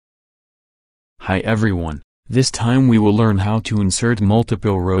Hi everyone, this time we will learn how to insert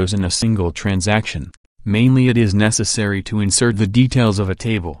multiple rows in a single transaction. Mainly it is necessary to insert the details of a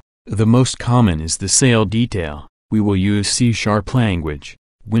table. The most common is the sale detail. We will use C# language,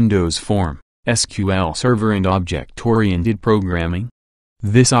 Windows Form, SQL Server and object-oriented programming.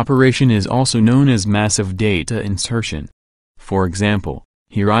 This operation is also known as massive data insertion. For example,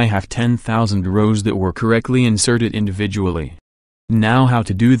 here I have 10,000 rows that were correctly inserted individually. Now how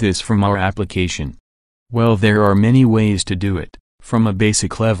to do this from our application? Well, there are many ways to do it, from a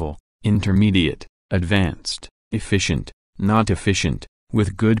basic level, intermediate, advanced, efficient, not efficient,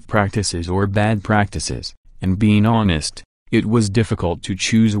 with good practices or bad practices, and being honest, it was difficult to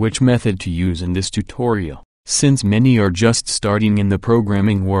choose which method to use in this tutorial, since many are just starting in the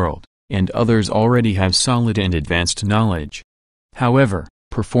programming world, and others already have solid and advanced knowledge. However,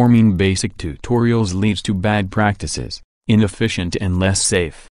 performing basic tutorials leads to bad practices, inefficient and less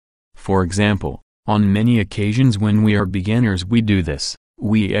safe. For example, on many occasions when we are beginners we do this,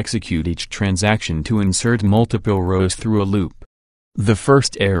 we execute each transaction to insert multiple rows through a loop. The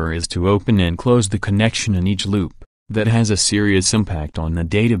first error is to open and close the connection in each loop. That has a serious impact on the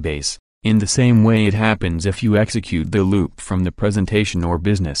database. In the same way it happens if you execute the loop from the presentation or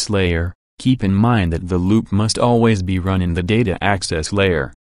business layer. Keep in mind that the loop must always be run in the data access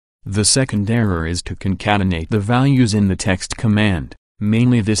layer. The second error is to concatenate the values in the text command.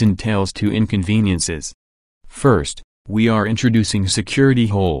 Mainly this entails two inconveniences. First, we are introducing security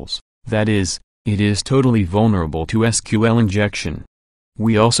holes, that is, it is totally vulnerable to SQL injection.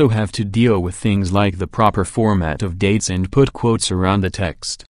 We also have to deal with things like the proper format of dates and put quotes around the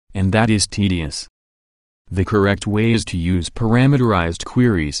text, and that is tedious. The correct way is to use parameterized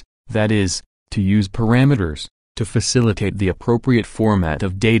queries, that is, to use parameters, to facilitate the appropriate format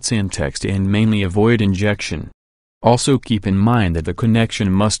of dates and text and mainly avoid injection. Also keep in mind that the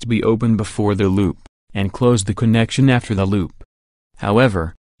connection must be open before the loop, and close the connection after the loop.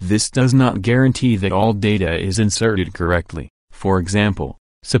 However, this does not guarantee that all data is inserted correctly. For example,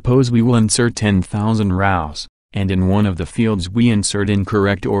 suppose we will insert 10,000 rows, and in one of the fields we insert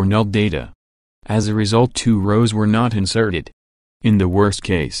incorrect or null data. As a result 2 rows were not inserted. In the worst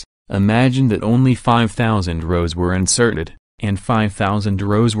case, imagine that only 5,000 rows were inserted, and 5,000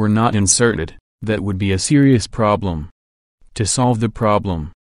 rows were not inserted. That would be a serious problem. To solve the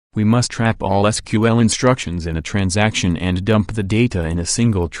problem, we must trap all SQL instructions in a transaction and dump the data in a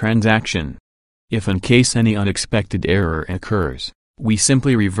single transaction. If in case any unexpected error occurs, we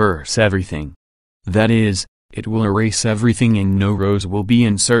simply reverse everything. That is, it will erase everything and no rows will be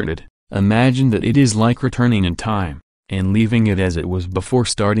inserted. Imagine that it is like returning in time, and leaving it as it was before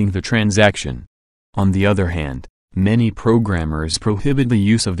starting the transaction. On the other hand, many programmers prohibit the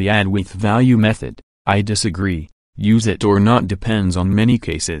use of the add with value method. I disagree. Use it or not depends on many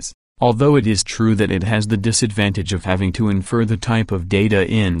cases. Although it is true that it has the disadvantage of having to infer the type of data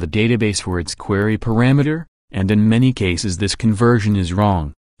in the database for its query parameter, and in many cases this conversion is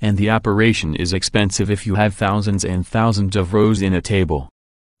wrong, and the operation is expensive if you have thousands and thousands of rows in a table.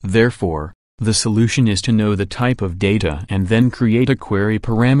 Therefore, the solution is to know the type of data and then create a query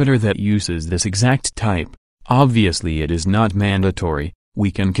parameter that uses this exact type. Obviously it is not mandatory,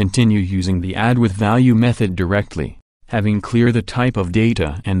 we can continue using the add with value method directly. Having clear the type of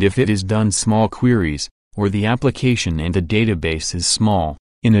data and if it is done small queries, or the application and the database is small.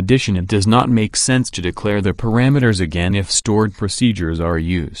 In addition it does not make sense to declare the parameters again if stored procedures are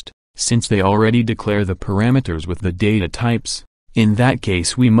used, since they already declare the parameters with the data types. In that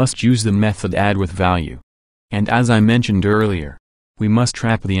case we must use the method add with value. And as I mentioned earlier, we must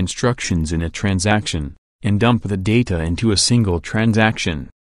trap the instructions in a transaction, and dump the data into a single transaction.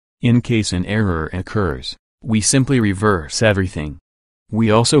 In case an error occurs, we simply reverse everything.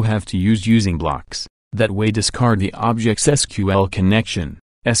 We also have to use using blocks, that way discard the object's SQL connection,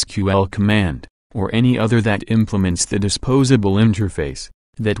 SQL command, or any other that implements the disposable interface.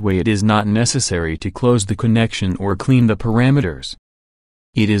 That way it is not necessary to close the connection or clean the parameters.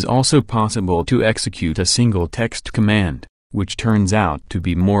 It is also possible to execute a single text command, which turns out to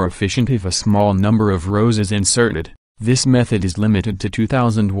be more efficient if a small number of rows is inserted. This method is limited to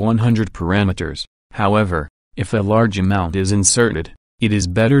 2,100 parameters. However, if a large amount is inserted, it is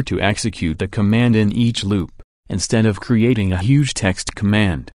better to execute the command in each loop, instead of creating a huge text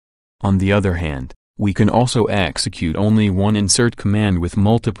command. On the other hand, we can also execute only one insert command with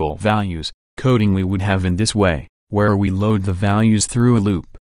multiple values, coding we would have in this way, where we load the values through a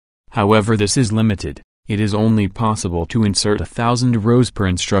loop. However, this is limited. It is only possible to insert 1,000 rows per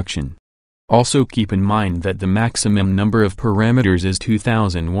instruction. Also keep in mind that the maximum number of parameters is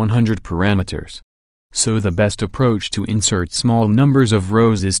 2,100 parameters. So the best approach to insert small numbers of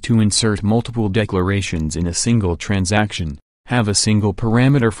rows is to insert multiple declarations in a single transaction, have a single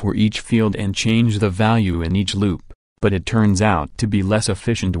parameter for each field and change the value in each loop, but it turns out to be less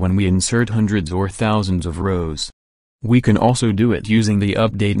efficient when we insert hundreds or thousands of rows. We can also do it using the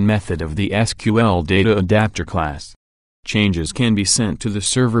update method of the SQL DataAdapter class. Changes can be sent to the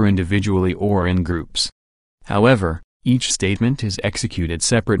server individually or in groups. However, each statement is executed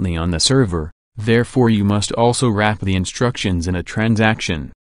separately on the server, therefore you must also wrap the instructions in a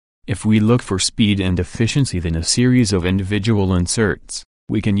transaction. If we look for speed and efficiency than a series of individual inserts,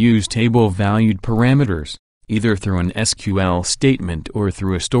 we can use table-valued parameters, either through an SQL statement or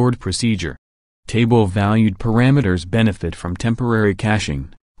through a stored procedure. Table-valued parameters benefit from temporary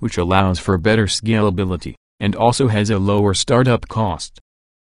caching, which allows for better scalability, and also has a lower startup cost.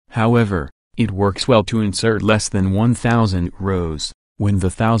 However, it works well to insert less than 1,000 rows. When the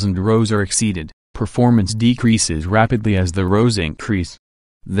 1,000 rows are exceeded, performance decreases rapidly as the rows increase.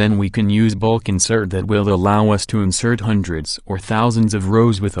 Then we can use bulk insert that will allow us to insert hundreds or thousands of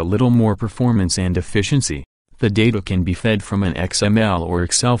rows with a little more performance and efficiency. The data can be fed from an XML or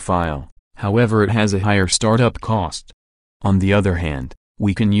Excel file, however it has a higher startup cost. On the other hand,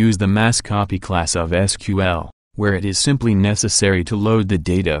 we can use the mass copy class of SQL, where it is simply necessary to load the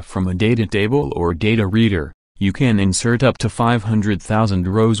data from a data table or data reader. You can insert up to 500,000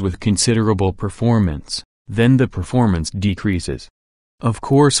 rows with considerable performance, then the performance decreases. Of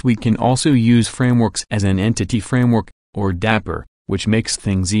course we can also use frameworks as an entity framework, or Dapper, which makes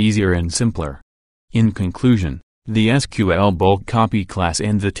things easier and simpler. In conclusion, the SQL Bulk Copy class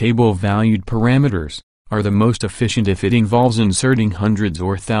and the table-valued parameters are the most efficient if it involves inserting hundreds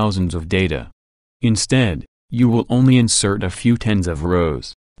or thousands of data. Instead, you will only insert a few tens of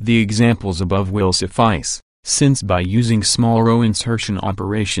rows. The examples above will suffice, since by using small row insertion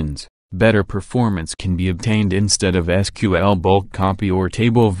operations, better performance can be obtained instead of SQL Bulk Copy or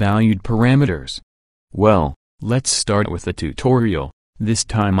table-valued parameters. Well, let's start with the tutorial. This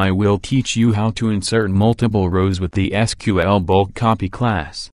time I will teach you how to insert multiple rows with the SQL Bulk Copy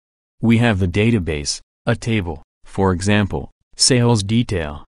class. We have the database, a table, for example, sales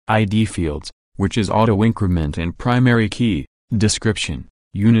detail, ID fields, which is auto-increment and primary key, description,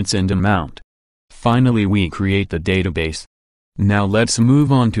 units and amount. Finally we create the database. Now let's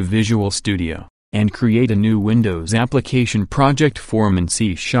move on to Visual Studio, and create a new Windows application project form in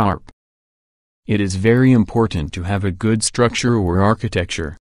C#. It is very important to have a good structure or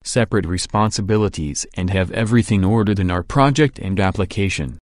architecture, separate responsibilities and have everything ordered in our project and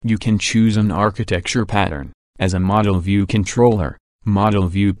application. You can choose an architecture pattern, as a model view controller, model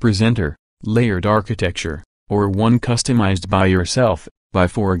view presenter, layered architecture, or one customized by yourself,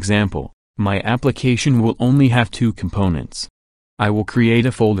 for example, my application will only have 2 components. I will create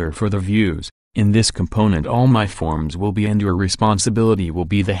a folder for the views. In this component all my forms will be and your responsibility will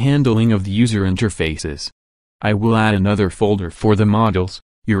be the handling of the user interfaces. I will add another folder for the models.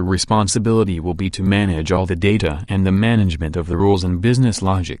 Your responsibility will be to manage all the data and the management of the rules and business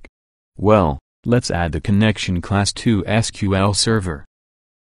logic. Well, let's add the connection class to SQL Server.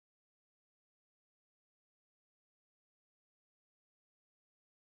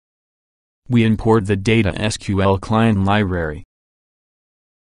 We import the DataSQL client library.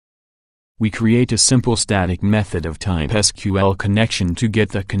 We create a simple static method of type SQL connection to get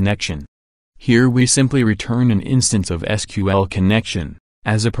the connection. Here we simply return an instance of SQL connection.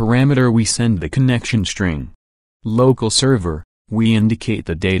 As a parameter we send the connection string. Local server, we indicate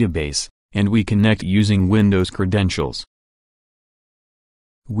the database, and we connect using Windows credentials.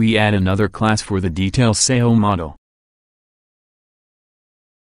 We add another class for the detail sale model.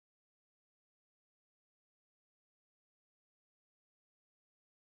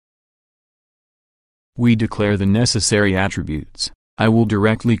 We declare the necessary attributes. I will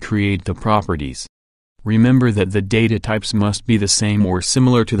directly create the properties. Remember that the data types must be the same or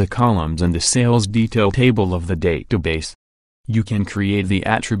similar to the columns in the sales detail table of the database. You can create the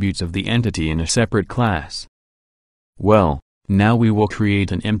attributes of the entity in a separate class. Well, now we will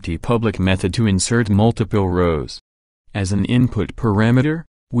create an empty public method to insert multiple rows. As an input parameter,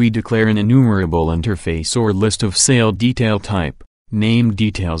 we declare an enumerable interface or list of sale detail type, named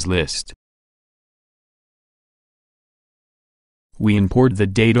details list. We import the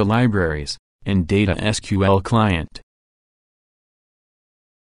data libraries, and DataSQL client.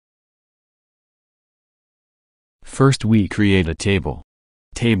 First we create a table.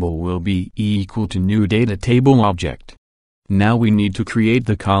 Table will be equal to new data table object. Now we need to create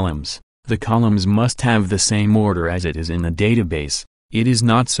the columns. The columns must have the same order as it is in the database. It is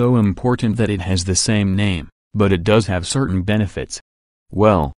not so important that it has the same name, but it does have certain benefits.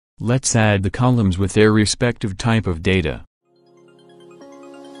 Well, Let's add the columns with their respective type of data.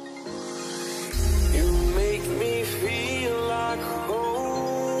 You make me feel like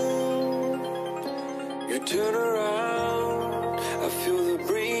home. You turn around, I feel the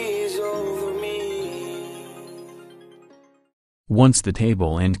breeze over me. Once the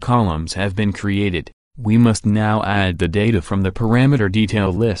table and columns have been created, we must now add the data from the parameter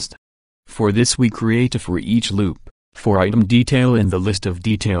detail list. For this we create a for each loop, for item detail in the list of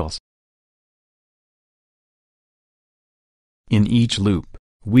details. In each loop,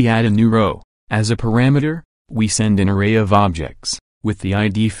 we add a new row. As a parameter, we send an array of objects, with the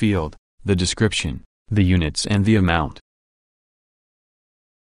ID field, the description, the units and the amount.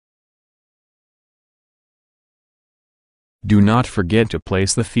 Do not forget to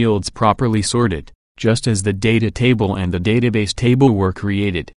place the fields properly sorted, just as the data table and the database table were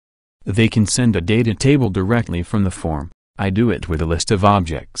created. They can send a data table directly from the form. I do it with a list of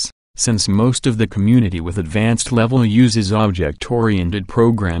objects, since most of the community with advanced level uses object-oriented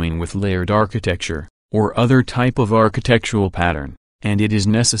programming with layered architecture, or other type of architectural pattern, and it is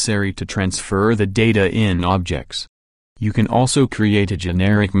necessary to transfer the data in objects. You can also create a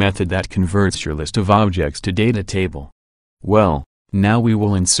generic method that converts your list of objects to data table. Well, now we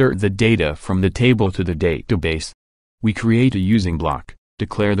will insert the data from the table to the database. We create a using block,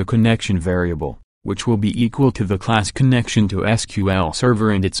 declare the connection variable, which will be equal to the class connection to SQL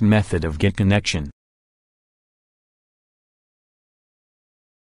Server and its method of getConnection.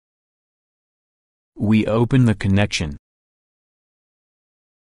 We open the connection.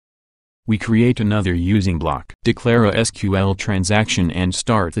 We create another using block, declare a SQL transaction and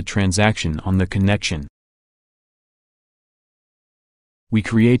start the transaction on the connection. We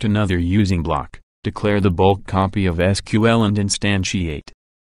create another using block, declare the bulk copy of SQL and instantiate.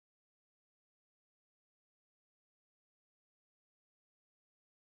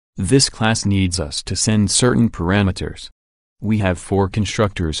 This class needs us to send certain parameters. We have 4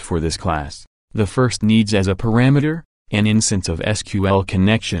 constructors for this class. The first needs as a parameter, an instance of SQL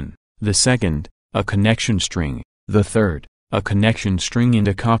connection, the second, a connection string, the third, a connection string and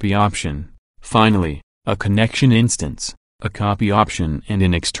a copy option, finally, a connection instance, a copy option and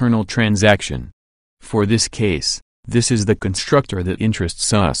an external transaction. For this case, this is the constructor that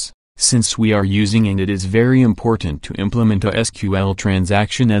interests us, since we are using and it is very important to implement a SQL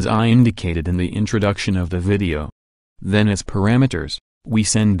transaction as I indicated in the introduction of the video. Then as parameters, we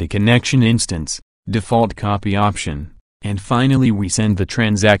send the connection instance, default copy option, and finally we send the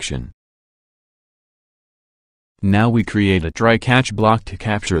transaction. Now we create a try-catch block to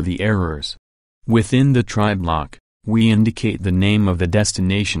capture the errors. Within the try block, we indicate the name of the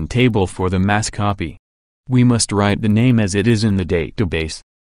destination table for the mass copy. We must write the name as it is in the database.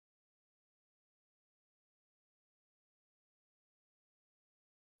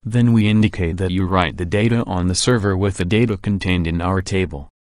 Then we indicate that you write the data on the server with the data contained in our table.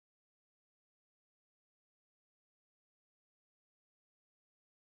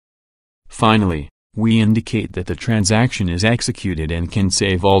 Finally, we indicate that the transaction is executed and can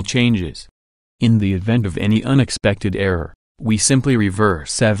save all changes. In the event of any unexpected error, we simply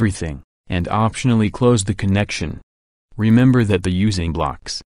reverse everything, and optionally close the connection. Remember that the using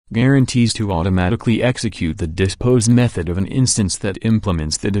blocks guarantees to automatically execute the dispose method of an instance that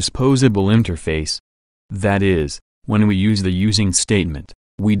implements the disposable interface. That is, when we use the using statement,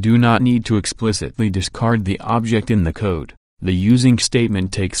 we do not need to explicitly discard the object in the code. The using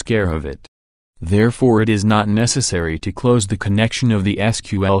statement takes care of it. Therefore it is not necessary to close the connection of the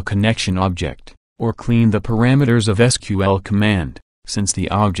SQL connection object, or clean the parameters of SQL command, since the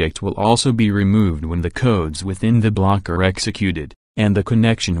object will also be removed when the codes within the block are executed, and the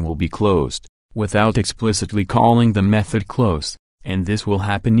connection will be closed, without explicitly calling the method close, and this will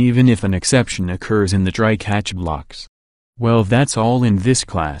happen even if an exception occurs in the try-catch blocks. Well, that's all in this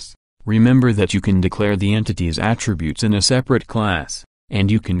class. Remember that you can declare the entity's attributes in a separate class,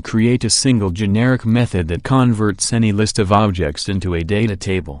 and you can create a single generic method that converts any list of objects into a data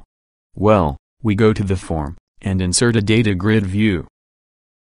table. Well, we go to the form, and insert a data grid view.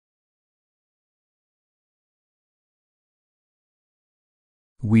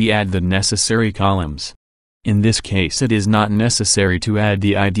 We add the necessary columns. In this case it is not necessary to add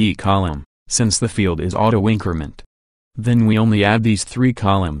the ID column, since the field is auto-increment. Then we only add these 3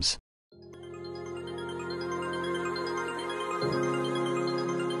 columns.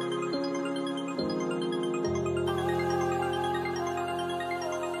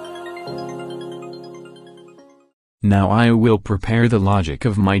 Now I will prepare the logic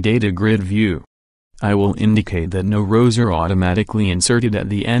of my data grid view. I will indicate that no rows are automatically inserted at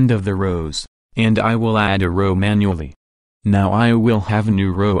the end of the rows, and I will add a row manually. Now I will have a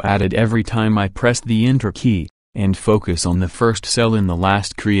new row added every time I press the Enter key, and focus on the first cell in the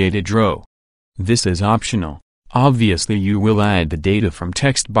last created row. This is optional. Obviously you will add the data from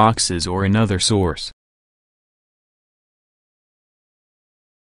text boxes or another source.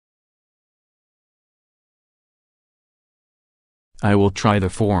 I will try the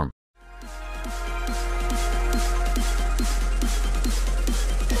form.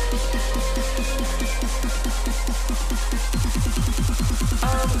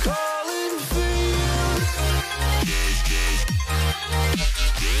 I'm calling for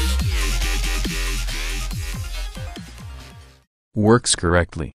Works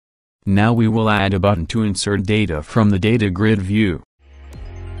correctly. Now we will add a button to insert data from the data grid view.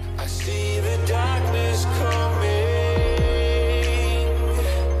 I see the darkness coming,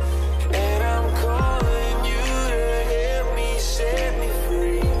 and I'm calling you to help me set me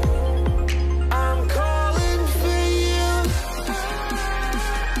free. I'm calling for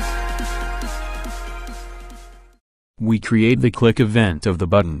you. We create the click event of the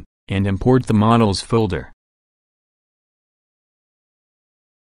button, and import the models folder.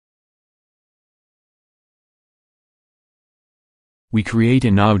 We create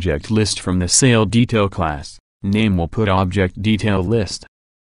an object list from the sale detail class. Name will put object detail list.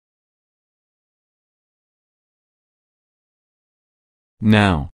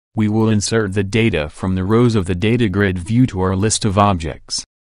 Now, we will insert the data from the rows of the data grid view to our list of objects.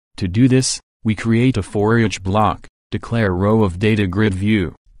 To do this, we create a for each block, declare row of data grid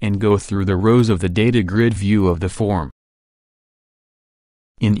view, and go through the rows of the data grid view of the form.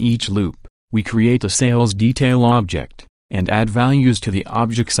 In each loop, we create a sales detail object, and add values to the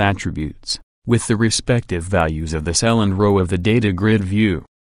object's attributes, with the respective values of the cell and row of the data grid view.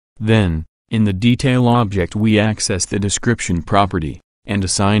 Then, in the detail object we access the description property, and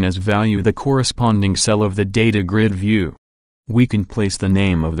assign as value the corresponding cell of the data grid view. We can place the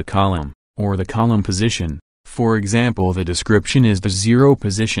name of the column, or the column position. For example, the description is the 0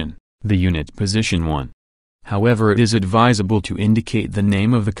 position, the unit position 1. However, it is advisable to indicate the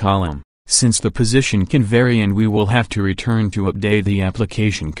name of the column, since the position can vary and we will have to return to update the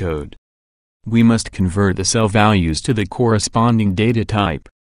application code. We must convert the cell values to the corresponding data type.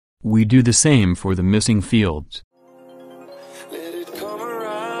 We do the same for the missing fields. Let it come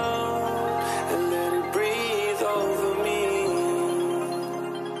around and let it breathe over me.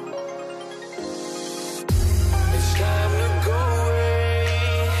 It's time to go away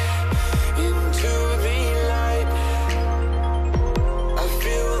into the light. I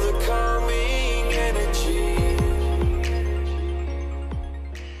feel the calming energy.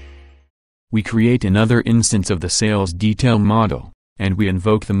 We create another instance of the sales detail model, and we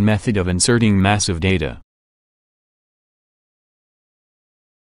invoke the method of inserting massive data.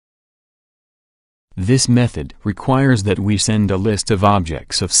 This method requires that we send a list of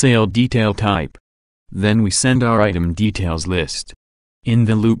objects of sale detail type. Then we send our item details list. In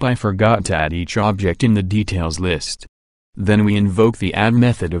the loop I forgot to add each object in the details list. Then we invoke the add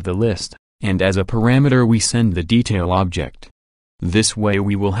method of the list, and as a parameter we send the detail object. This way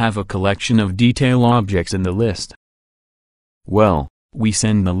we will have a collection of detail objects in the list. Well, we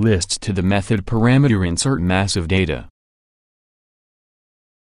send the list to the method parameter insert massive data.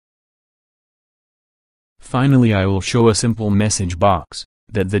 Finally, I will show a simple message box,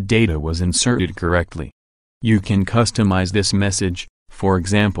 that the data was inserted correctly. You can customize this message, for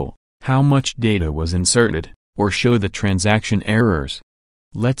example, how much data was inserted, or show the transaction errors.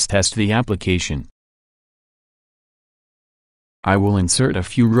 Let's test the application. I will insert a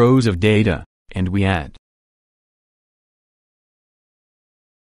few rows of data, and we add.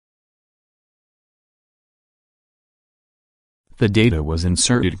 The data was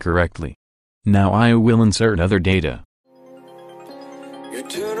inserted correctly. Now I will insert other data. You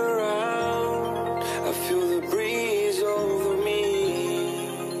turn around, I feel the breeze over me.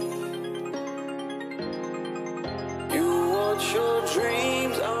 You watch your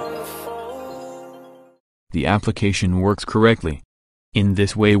dreams unfold. The application works correctly. In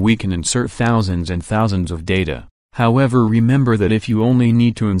this way we can insert thousands and thousands of data. However, remember that if you only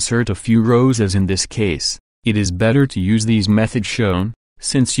need to insert a few rows as in this case, it is better to use these methods shown,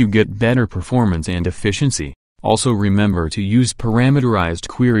 since you get better performance and efficiency. Also remember to use parameterized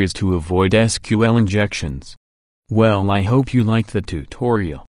queries to avoid SQL injections. Well, I hope you liked the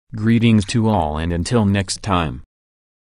tutorial. Greetings to all and until next time.